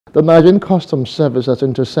The Nigerian Customs Service has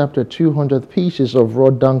intercepted 200 pieces of raw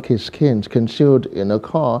donkey skins concealed in a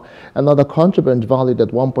car and other contraband valued at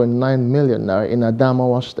 1.9 million naira in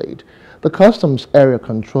Adamawa State. The Customs Area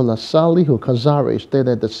Controller Salihu Kazari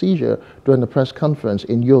stated the seizure during a press conference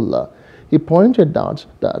in Yola. He pointed out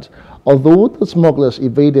that although the smugglers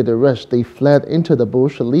evaded arrest, they fled into the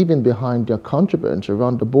bush, leaving behind their contraband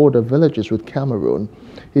around the border villages with Cameroon.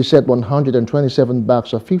 He said 127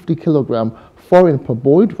 bags of 50-kilogram foreign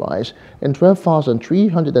parboiled rice and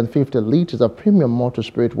 12,350 liters of premium motor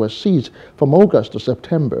spirit were seized from August to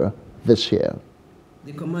September this year.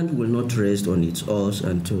 The command will not rest on its oars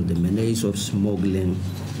until the menace of smuggling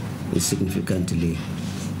is significantly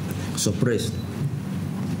suppressed.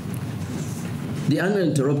 The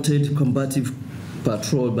uninterrupted combative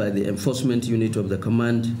patrol by the enforcement unit of the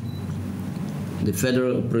command, the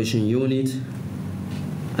Federal Operation Unit,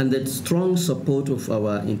 and the strong support of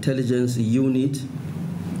our intelligence unit,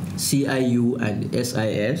 CIU and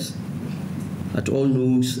SIS, at all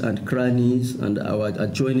nooks and crannies and our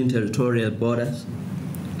adjoining territorial borders,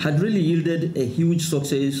 had really yielded a huge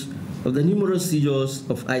success of the numerous seizures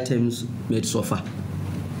of items made so far.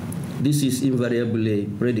 This is invariably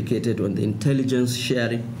predicated on the intelligence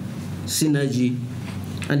sharing, synergy,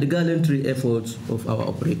 and the gallantry efforts of our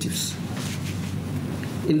operatives.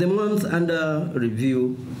 In the month under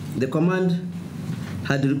review, the command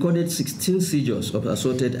had recorded 16 seizures of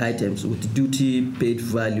assorted items with duty paid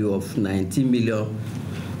value of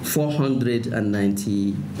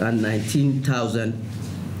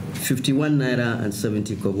 19,419,051 naira and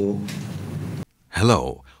 70 kobo.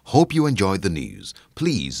 Hello, hope you enjoyed the news.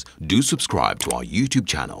 Please do subscribe to our YouTube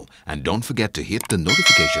channel and don't forget to hit the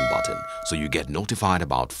notification button so you get notified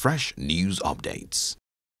about fresh news updates.